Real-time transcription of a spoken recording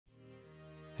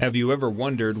Have you ever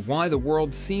wondered why the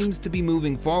world seems to be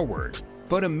moving forward,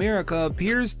 but America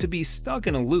appears to be stuck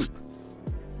in a loop?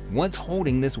 What's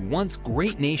holding this once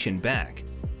great nation back?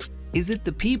 Is it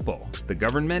the people, the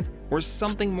government, or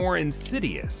something more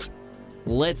insidious?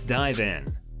 Let's dive in.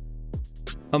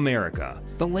 America,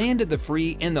 the land of the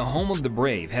free and the home of the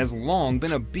brave, has long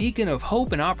been a beacon of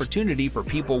hope and opportunity for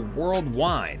people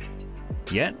worldwide.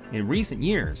 Yet, in recent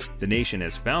years, the nation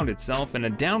has found itself in a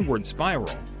downward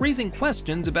spiral, raising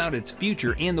questions about its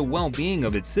future and the well-being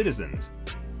of its citizens.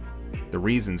 The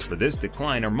reasons for this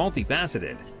decline are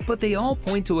multifaceted, but they all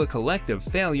point to a collective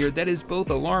failure that is both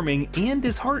alarming and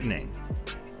disheartening.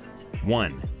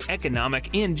 1.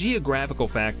 Economic and geographical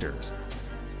factors.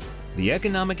 The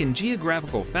economic and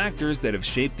geographical factors that have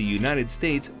shaped the United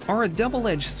States are a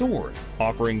double-edged sword,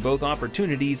 offering both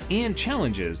opportunities and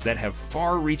challenges that have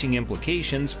far-reaching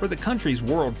implications for the country's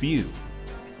worldview.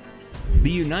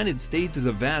 The United States is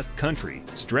a vast country,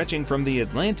 stretching from the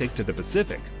Atlantic to the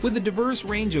Pacific, with a diverse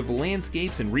range of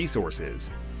landscapes and resources.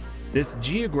 This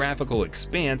geographical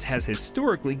expanse has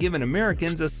historically given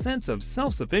Americans a sense of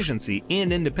self-sufficiency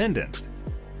and independence.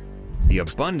 The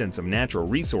abundance of natural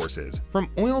resources, from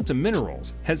oil to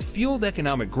minerals, has fueled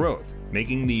economic growth,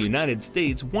 making the United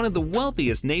States one of the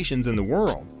wealthiest nations in the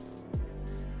world.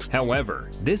 However,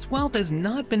 this wealth has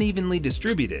not been evenly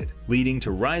distributed, leading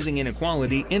to rising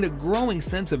inequality and a growing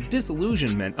sense of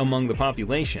disillusionment among the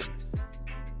population.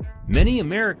 Many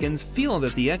Americans feel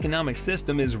that the economic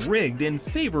system is rigged in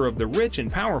favor of the rich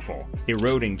and powerful,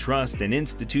 eroding trust in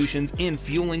institutions and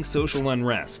fueling social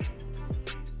unrest.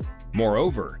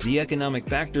 Moreover, the economic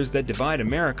factors that divide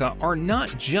America are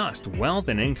not just wealth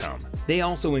and income. They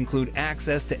also include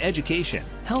access to education,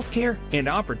 healthcare, and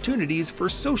opportunities for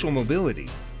social mobility.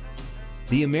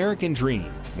 The American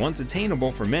dream, once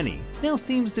attainable for many, now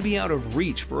seems to be out of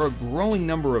reach for a growing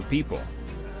number of people.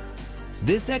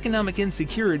 This economic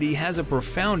insecurity has a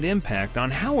profound impact on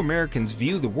how Americans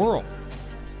view the world.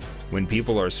 When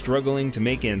people are struggling to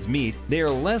make ends meet, they are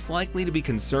less likely to be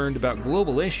concerned about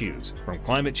global issues, from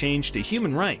climate change to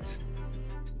human rights.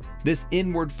 This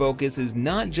inward focus is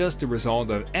not just a result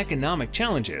of economic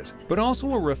challenges, but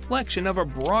also a reflection of a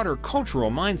broader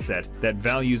cultural mindset that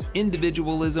values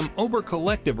individualism over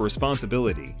collective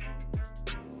responsibility.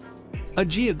 A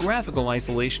geographical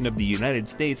isolation of the United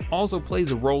States also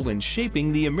plays a role in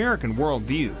shaping the American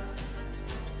worldview.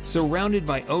 Surrounded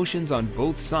by oceans on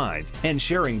both sides and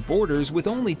sharing borders with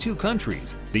only two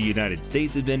countries, the United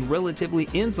States has been relatively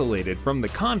insulated from the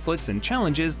conflicts and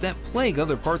challenges that plague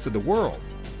other parts of the world.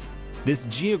 This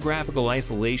geographical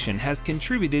isolation has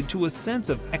contributed to a sense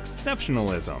of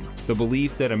exceptionalism, the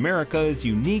belief that America is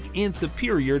unique and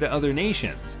superior to other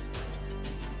nations.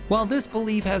 While this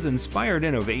belief has inspired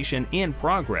innovation and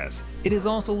progress, it has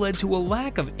also led to a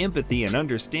lack of empathy and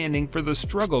understanding for the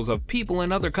struggles of people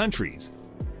in other countries.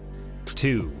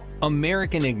 2.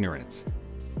 American ignorance.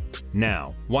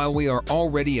 Now, while we are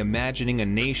already imagining a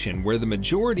nation where the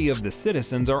majority of the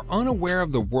citizens are unaware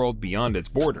of the world beyond its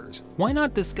borders, why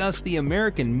not discuss the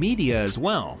American media as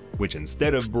well, which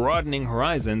instead of broadening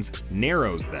horizons,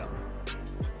 narrows them?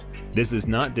 This is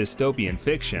not dystopian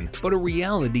fiction, but a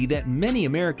reality that many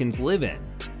Americans live in.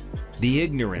 The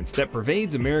ignorance that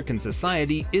pervades American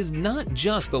society is not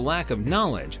just a lack of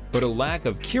knowledge, but a lack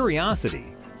of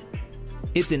curiosity.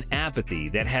 It's an apathy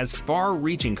that has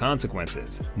far-reaching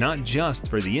consequences, not just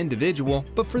for the individual,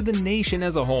 but for the nation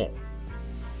as a whole.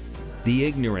 The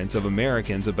ignorance of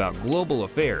Americans about global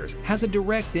affairs has a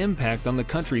direct impact on the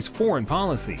country's foreign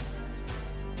policy.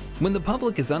 When the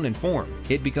public is uninformed,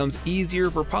 it becomes easier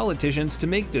for politicians to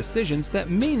make decisions that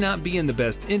may not be in the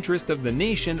best interest of the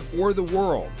nation or the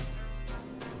world.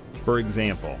 For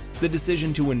example, the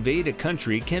decision to invade a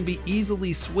country can be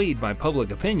easily swayed by public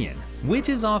opinion, which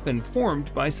is often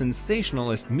formed by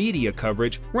sensationalist media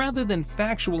coverage rather than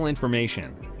factual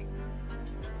information.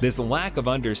 This lack of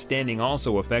understanding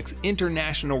also affects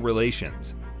international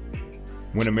relations.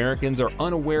 When Americans are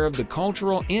unaware of the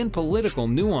cultural and political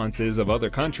nuances of other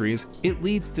countries, it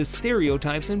leads to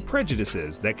stereotypes and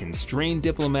prejudices that can strain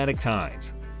diplomatic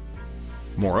ties.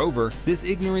 Moreover, this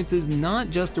ignorance is not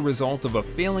just a result of a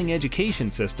failing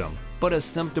education system, but a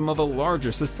symptom of a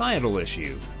larger societal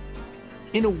issue.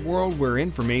 In a world where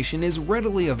information is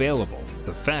readily available,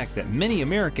 the fact that many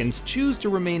Americans choose to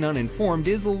remain uninformed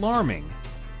is alarming.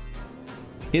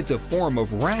 It's a form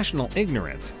of rational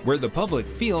ignorance where the public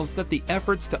feels that the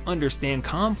efforts to understand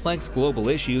complex global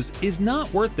issues is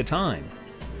not worth the time.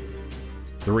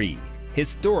 3.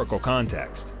 Historical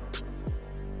context.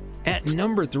 At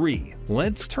number 3,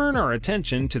 let's turn our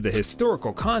attention to the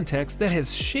historical context that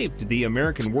has shaped the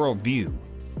American worldview.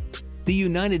 The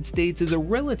United States is a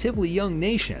relatively young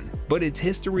nation, but its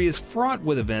history is fraught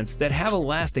with events that have a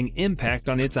lasting impact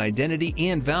on its identity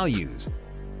and values.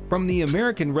 From the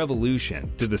American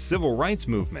Revolution to the Civil Rights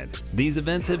Movement, these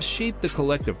events have shaped the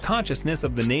collective consciousness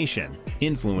of the nation,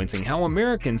 influencing how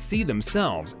Americans see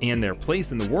themselves and their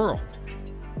place in the world.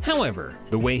 However,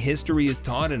 the way history is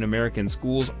taught in American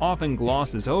schools often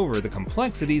glosses over the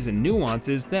complexities and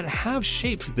nuances that have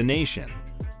shaped the nation.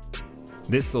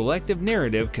 This selective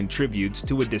narrative contributes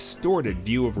to a distorted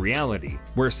view of reality,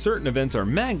 where certain events are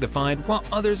magnified while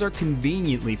others are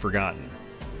conveniently forgotten.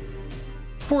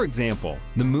 For example,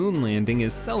 the moon landing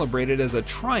is celebrated as a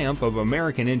triumph of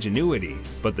American ingenuity,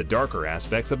 but the darker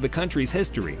aspects of the country's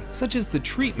history, such as the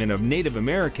treatment of Native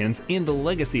Americans and the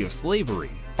legacy of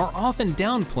slavery, are often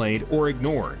downplayed or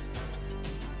ignored.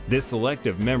 This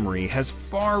selective memory has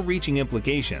far-reaching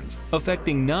implications,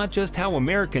 affecting not just how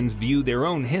Americans view their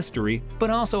own history, but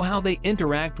also how they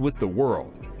interact with the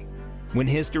world. When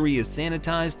history is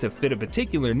sanitized to fit a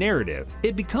particular narrative,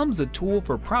 it becomes a tool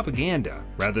for propaganda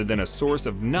rather than a source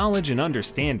of knowledge and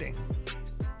understanding.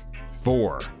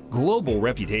 4. Global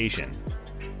reputation.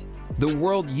 The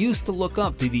world used to look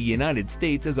up to the United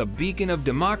States as a beacon of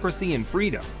democracy and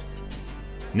freedom.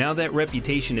 Now that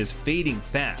reputation is fading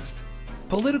fast.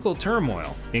 Political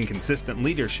turmoil, inconsistent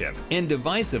leadership, and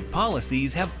divisive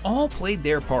policies have all played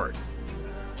their part.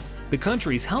 The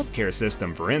country's healthcare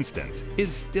system, for instance,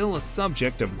 is still a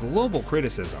subject of global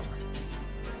criticism.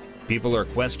 People are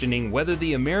questioning whether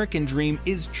the American dream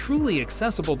is truly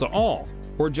accessible to all,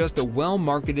 or just a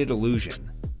well-marketed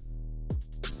illusion.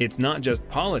 It's not just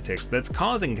politics that's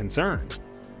causing concern.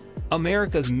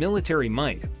 America's military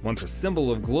might, once a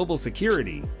symbol of global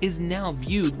security, is now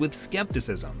viewed with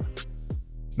skepticism.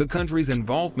 The country's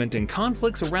involvement in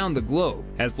conflicts around the globe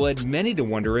has led many to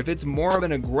wonder if it's more of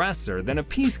an aggressor than a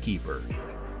peacekeeper.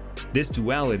 This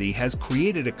duality has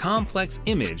created a complex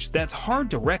image that's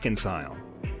hard to reconcile.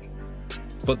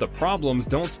 But the problems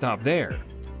don't stop there.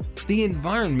 The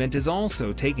environment is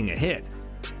also taking a hit.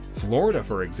 Florida,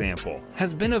 for example,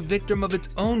 has been a victim of its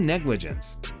own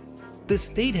negligence. The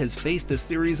state has faced a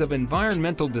series of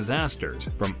environmental disasters,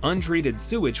 from untreated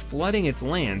sewage flooding its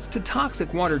lands to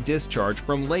toxic water discharge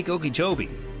from Lake Okeechobee.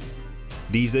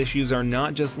 These issues are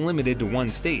not just limited to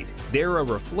one state, they're a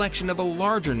reflection of a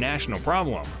larger national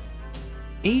problem.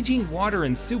 Aging water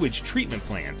and sewage treatment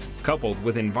plants, coupled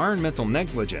with environmental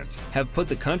negligence, have put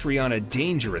the country on a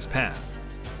dangerous path.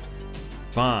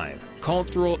 5.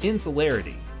 Cultural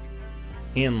insularity.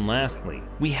 And lastly,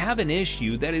 we have an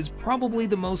issue that is probably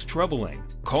the most troubling: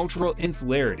 cultural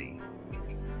insularity.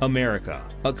 America,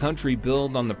 a country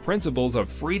built on the principles of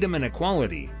freedom and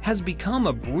equality, has become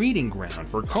a breeding ground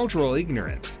for cultural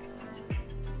ignorance.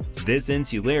 This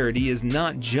insularity is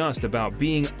not just about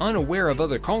being unaware of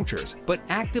other cultures, but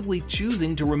actively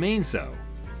choosing to remain so.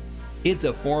 It's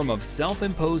a form of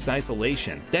self-imposed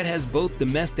isolation that has both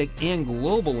domestic and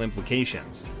global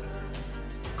implications.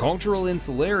 Cultural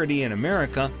insularity in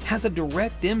America has a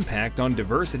direct impact on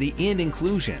diversity and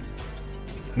inclusion.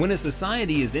 When a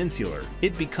society is insular,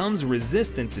 it becomes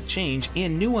resistant to change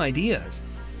and new ideas.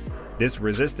 This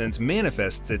resistance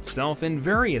manifests itself in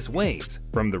various ways,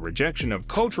 from the rejection of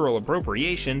cultural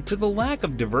appropriation to the lack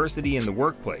of diversity in the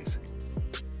workplace.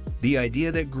 The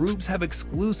idea that groups have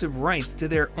exclusive rights to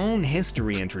their own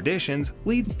history and traditions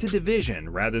leads to division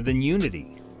rather than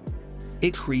unity.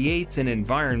 It creates an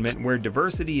environment where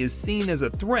diversity is seen as a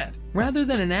threat rather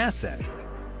than an asset.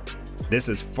 This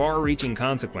has far-reaching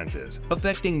consequences,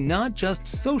 affecting not just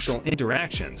social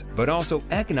interactions, but also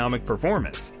economic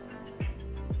performance.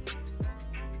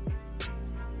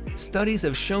 Studies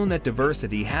have shown that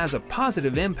diversity has a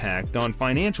positive impact on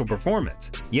financial performance,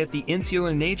 yet the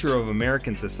insular nature of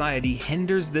American society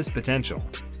hinders this potential.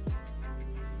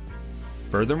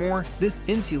 Furthermore, this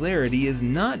insularity is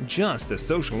not just a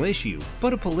social issue,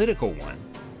 but a political one.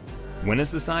 When a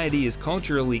society is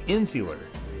culturally insular,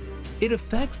 it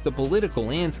affects the political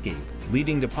landscape,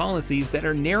 leading to policies that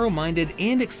are narrow-minded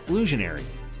and exclusionary.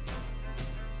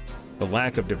 The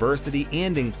lack of diversity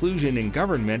and inclusion in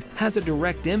government has a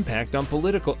direct impact on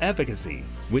political efficacy,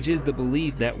 which is the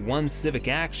belief that one's civic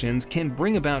actions can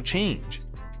bring about change.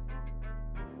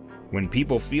 When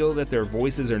people feel that their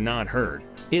voices are not heard,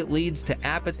 it leads to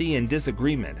apathy and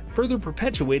disagreement, further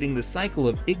perpetuating the cycle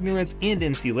of ignorance and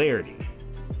insularity.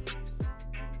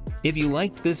 If you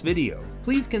liked this video,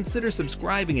 please consider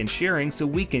subscribing and sharing so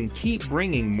we can keep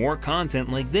bringing more content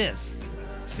like this.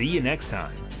 See you next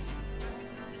time.